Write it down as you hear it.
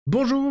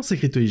Bonjour, c'est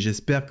Crypto,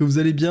 j'espère que vous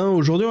allez bien.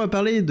 Aujourd'hui, on va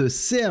parler de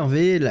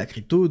CRV, la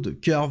crypto de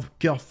Curve,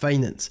 Curve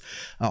Finance.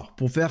 Alors,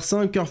 pour faire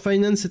simple, Curve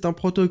Finance, c'est un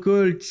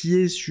protocole qui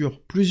est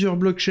sur plusieurs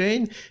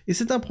blockchains et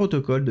c'est un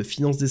protocole de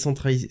finance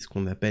décentralisée, ce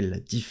qu'on appelle la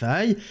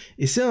DeFi.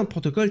 Et c'est un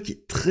protocole qui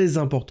est très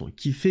important,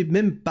 qui fait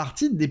même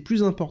partie des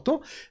plus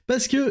importants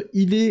parce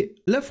qu'il est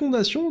la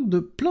fondation de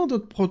plein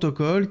d'autres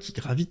protocoles qui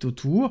gravitent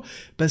autour,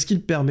 parce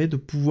qu'il permet de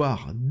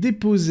pouvoir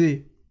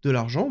déposer de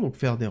l'argent, donc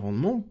faire des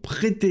rendements,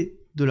 prêter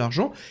de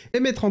l'argent et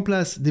mettre en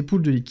place des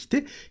poules de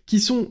liquidité qui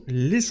sont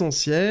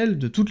l'essentiel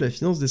de toute la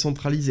finance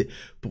décentralisée.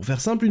 Pour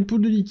faire simple, une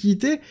poule de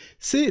liquidité,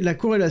 c'est la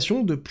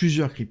corrélation de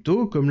plusieurs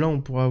cryptos, comme là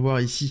on pourra avoir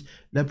ici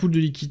la poule de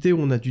liquidité où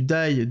on a du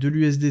DAI, de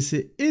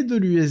l'USDC et de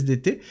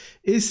l'USDT,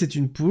 et c'est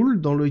une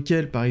poule dans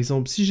laquelle, par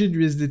exemple, si j'ai de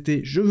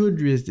l'USDT, je veux de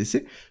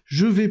l'USDC,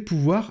 je vais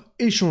pouvoir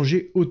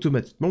échanger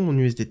automatiquement mon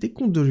USDT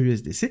contre de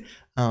l'USDC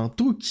à un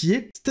taux qui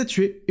est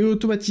statué et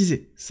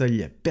automatisé. Ça, il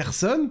n'y a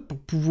personne pour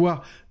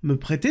pouvoir me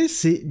prêter,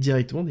 c'est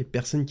directement des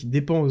personnes qui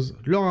dépensent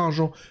leur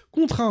argent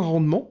contre un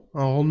rendement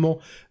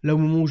là au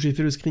moment où j'ai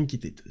fait le screen qui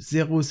était de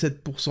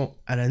 0,7%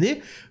 à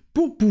l'année,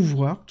 pour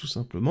pouvoir tout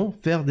simplement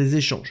faire des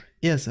échanges.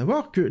 Et à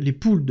savoir que les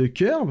poules de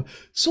Curve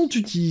sont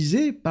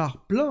utilisées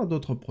par plein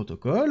d'autres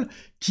protocoles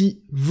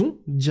qui vont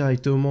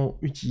directement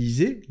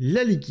utiliser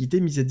la liquidité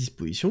mise à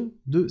disposition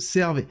de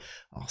CRV.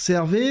 Alors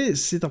CRV,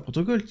 c'est un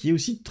protocole qui est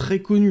aussi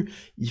très connu.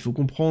 Il faut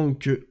comprendre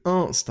que,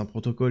 c'est un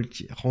protocole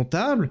qui est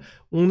rentable.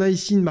 On a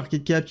ici une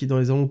market cap qui est dans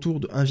les alentours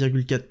de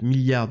 1,4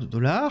 milliard de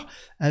dollars,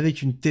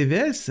 avec une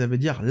TVL, ça veut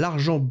dire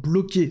l'argent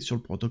bloqué sur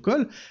le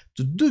protocole,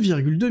 de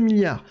 2,2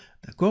 milliards.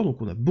 D'accord,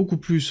 donc on a beaucoup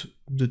plus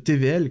de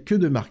TVL que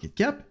de market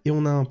cap, et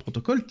on a un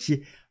protocole qui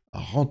est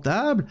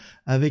rentable,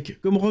 avec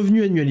comme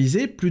revenu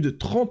annualisé plus de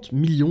 30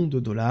 millions de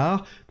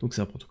dollars, donc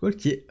c'est un protocole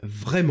qui est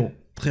vraiment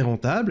très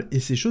rentable, et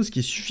c'est chose qui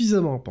est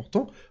suffisamment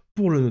important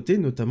pour le noter,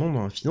 notamment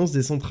dans la finance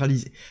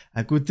décentralisée.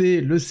 À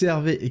côté, le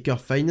CRV et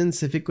Curve Finance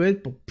s'est fait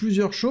connaître pour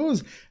plusieurs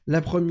choses.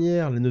 La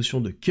première, la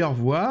notion de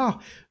curvoir,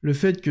 le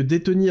fait que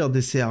détenir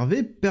des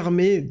CRV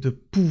permet de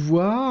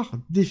pouvoir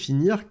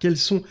définir quels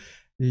sont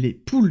les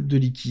poules de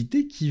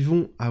liquidité qui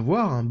vont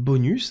avoir un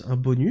bonus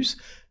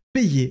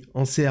payé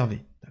en CRV.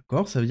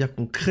 D'accord ? Ça veut dire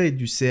qu'on crée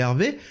du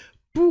CRV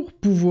pour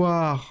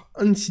pouvoir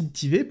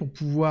incentiver, pour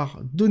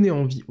pouvoir donner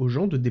envie aux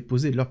gens de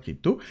déposer leur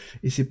crypto.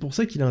 Et c'est pour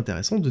ça qu'il est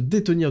intéressant de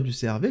détenir du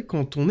CRV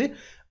quand on est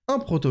un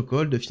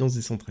protocole de finance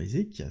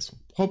décentralisée qui a son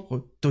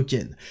propre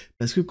token.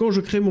 Parce que quand je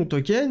crée mon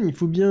token, il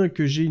faut bien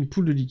que j'ai une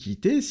pool de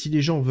liquidité. Si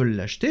les gens veulent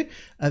l'acheter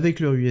avec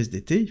leur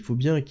USDT, il faut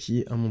bien qu'il y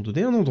ait à un moment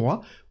donné un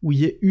endroit où il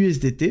y ait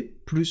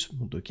USDT plus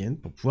mon token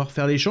pour pouvoir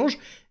faire l'échange.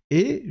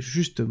 Et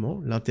justement,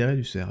 l'intérêt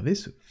du CRV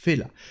se fait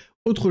là.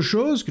 Autre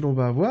chose que l'on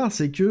va avoir,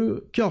 c'est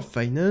que Curve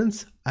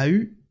Finance a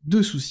eu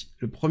deux soucis.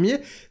 Le premier,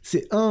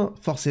 c'est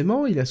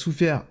forcément, il a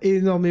souffert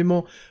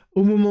énormément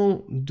au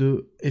moment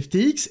de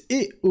FTX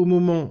et au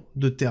moment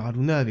de Terra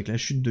Luna avec la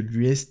chute de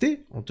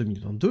l'UST en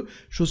 2022,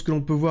 chose que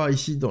l'on peut voir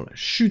ici dans la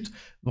chute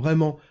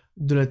vraiment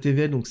de la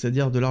TVL, donc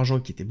c'est-à-dire de l'argent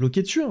qui était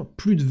bloqué dessus,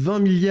 plus de 20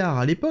 milliards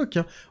à l'époque,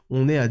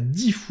 on est à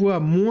 10 fois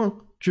moins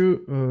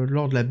que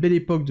lors de la belle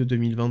époque de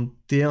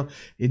 2021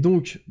 et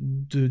donc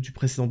du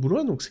précédent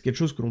bullrun, donc c'est quelque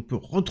chose que l'on peut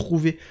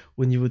retrouver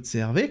au niveau de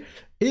CRV.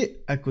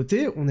 Et à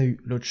côté, on a eu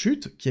l'autre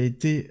chute qui a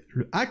été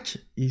le hack,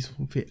 et ils se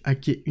sont fait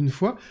hacker une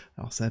fois.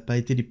 Alors ça n'a pas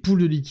été les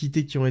poules de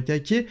liquidité qui ont été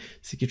hackées,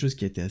 c'est quelque chose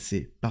qui a été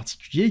assez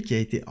particulier, qui a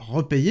été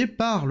repayé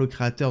par le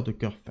créateur de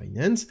Curve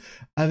Finance,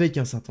 avec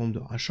un certain nombre de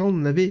rachats, on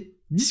en avait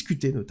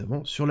discuté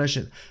notamment sur la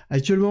chaîne.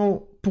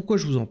 Actuellement, pourquoi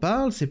je vous en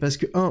parle? C'est parce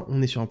que,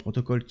 on est sur un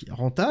protocole qui est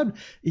rentable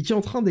et qui est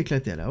en train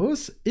d'éclater à la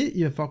hausse, et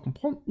il va falloir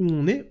comprendre où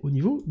on est au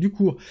niveau du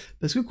cours.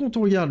 Parce que quand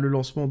on regarde le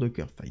lancement de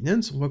Curve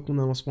Finance, on voit qu'on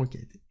a un lancement qui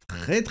a été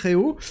très très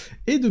haut,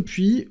 et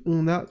depuis,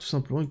 on a tout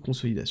simplement une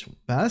consolidation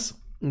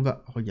basse. On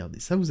va regarder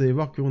ça, vous allez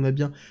voir qu'on a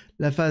bien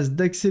la phase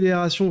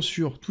d'accélération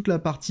sur toute la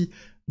partie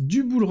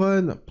du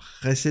bullrun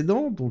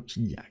précédent, donc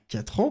il y a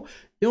 4 ans,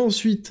 et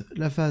ensuite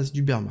la phase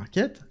du bear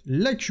market,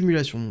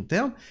 l'accumulation long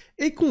terme,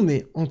 et qu'on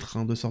est en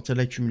train de sortir de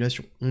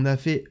l'accumulation. On a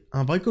fait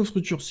un break-off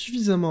structure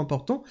suffisamment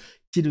important,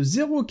 qui est de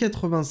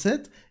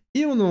 0,87,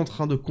 et on est en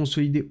train de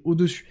consolider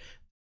au-dessus.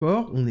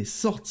 On est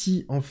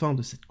sorti enfin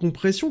de cette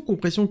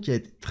compression qui a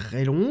été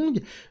très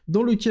longue,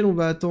 dans lequel on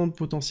va attendre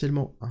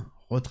potentiellement un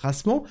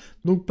retracement.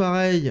 Donc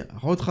pareil,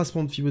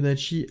 retracement de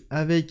Fibonacci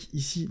avec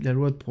ici la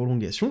loi de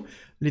prolongation,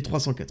 les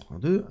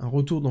 382, un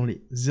retour dans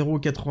les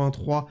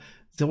 0,83,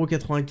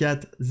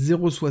 0,84,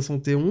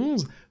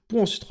 0,71,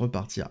 pour ensuite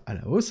repartir à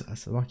la hausse, à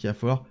savoir qu'il va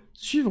falloir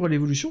suivre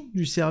l'évolution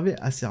du CRV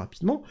assez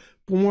rapidement.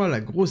 Pour moi, la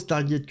grosse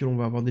target que l'on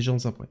va avoir déjà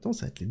dans un premier temps,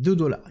 ça va être les 2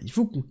 $. Il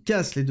faut qu'on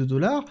casse les 2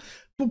 $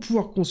 pour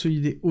pouvoir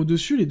consolider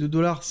au-dessus. Les 2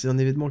 $, c'est un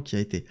événement qui a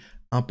été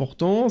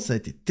important, ça a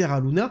été Terra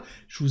Luna.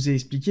 Je vous ai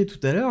expliqué tout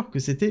à l'heure que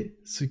c'était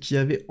ce qui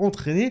avait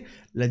entraîné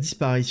la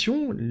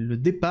disparition, le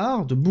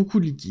départ de beaucoup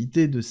de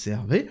liquidités de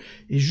CRV,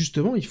 et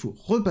justement, il faut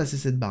repasser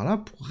cette barre-là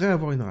pour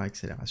réavoir une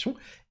réaccélération,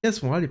 et à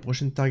ce moment-là, les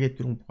prochaines targets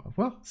que l'on pourra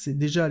avoir, c'est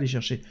déjà aller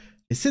chercher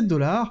les 7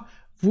 $,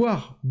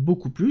 voire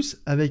beaucoup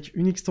plus, avec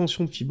une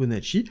extension de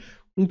Fibonacci.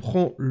 on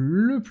prend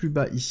le plus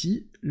bas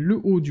ici, le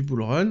haut du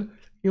bullrun,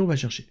 et on va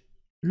chercher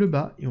le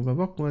bas, et on va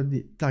voir qu'on a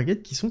des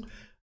targets qui sont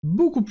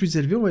beaucoup plus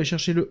élevés. On va aller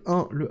chercher le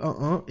 1, le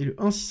 1.1 et le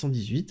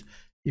 1.618,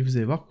 et vous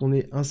allez voir qu'on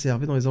est un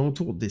CRV dans les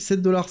alentours des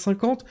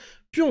 7,50 $,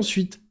 puis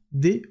ensuite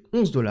des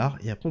 11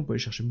 $, et après on peut aller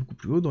chercher beaucoup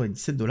plus haut dans les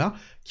 17 $,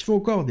 qui font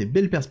encore des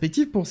belles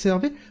perspectives pour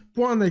CRV,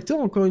 pour un acteur,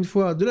 encore une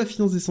fois, de la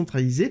finance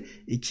décentralisée,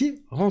 et qui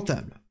est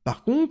rentable.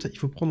 Par contre, il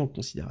faut prendre en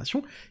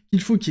considération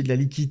qu'il faut qu'il y ait de la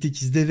liquidité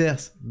qui se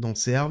déverse dans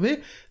CRV,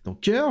 dans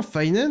Curve,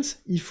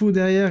 Finance, il faut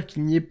derrière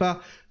qu'il n'y ait pas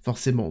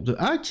forcément de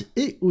hack,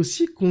 et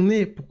aussi qu'on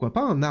ait, pourquoi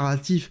pas, un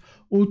narratif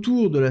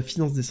autour de la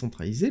finance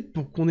décentralisée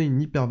pour qu'on ait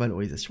une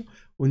hypervalorisation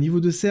au niveau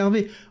de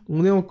CRV.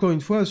 On est encore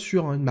une fois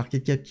sur une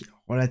market cap qui est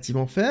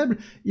relativement faible,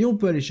 et on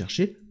peut aller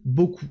chercher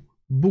beaucoup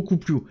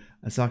plus haut.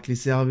 À savoir que les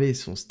CRV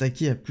sont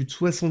stackés à plus de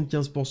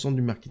 75%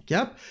 du market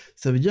cap,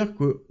 ça veut dire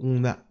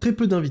qu'on a très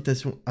peu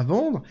d'invitations à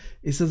vendre,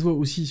 et ça se voit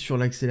aussi sur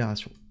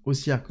l'accélération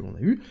haussière que l'on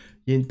a eue.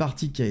 Il y a une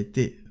partie qui a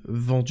été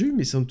vendue,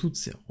 mais somme toute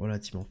c'est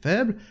relativement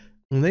faible.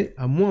 On est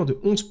à moins de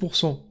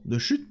 11% de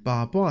chute par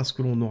rapport à ce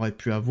que l'on aurait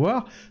pu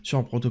avoir sur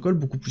un protocole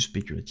beaucoup plus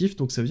spéculatif,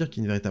 donc ça veut dire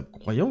qu'il y a une véritable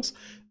croyance,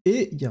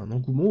 et il y a un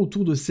engouement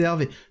autour de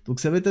CRV. Donc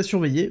ça va être à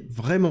surveiller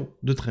vraiment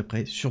de très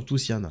près, surtout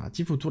s'il y a un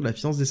narratif autour de la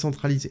finance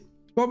décentralisée.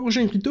 Pour la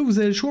prochaine crypto, vous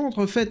avez le choix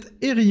entre Fait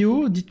et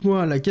Rio,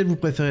 dites-moi laquelle vous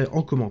préférez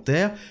en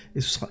commentaire, et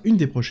ce sera une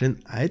des prochaines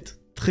à être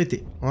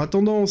traitée. En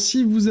attendant,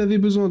 si vous avez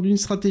besoin d'une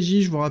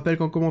stratégie, je vous rappelle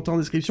qu'en commentaire en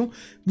description,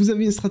 vous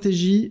avez une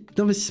stratégie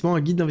d'investissement,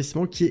 un guide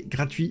d'investissement qui est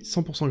gratuit,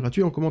 100%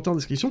 gratuit, en commentaire en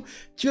description,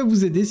 qui va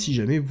vous aider si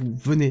jamais vous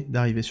venez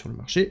d'arriver sur le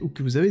marché, ou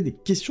que vous avez des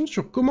questions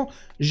sur comment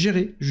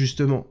gérer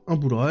justement un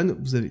bullrun.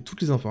 Vous avez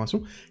toutes les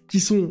informations qui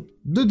sont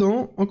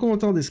dedans, en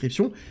commentaire en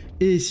description,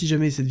 et si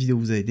jamais cette vidéo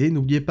vous a aidé,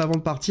 n'oubliez pas avant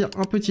de partir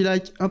un petit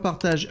like, un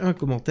partage et un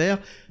commentaire,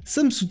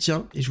 ça me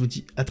soutient, et je vous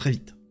dis à très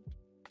vite.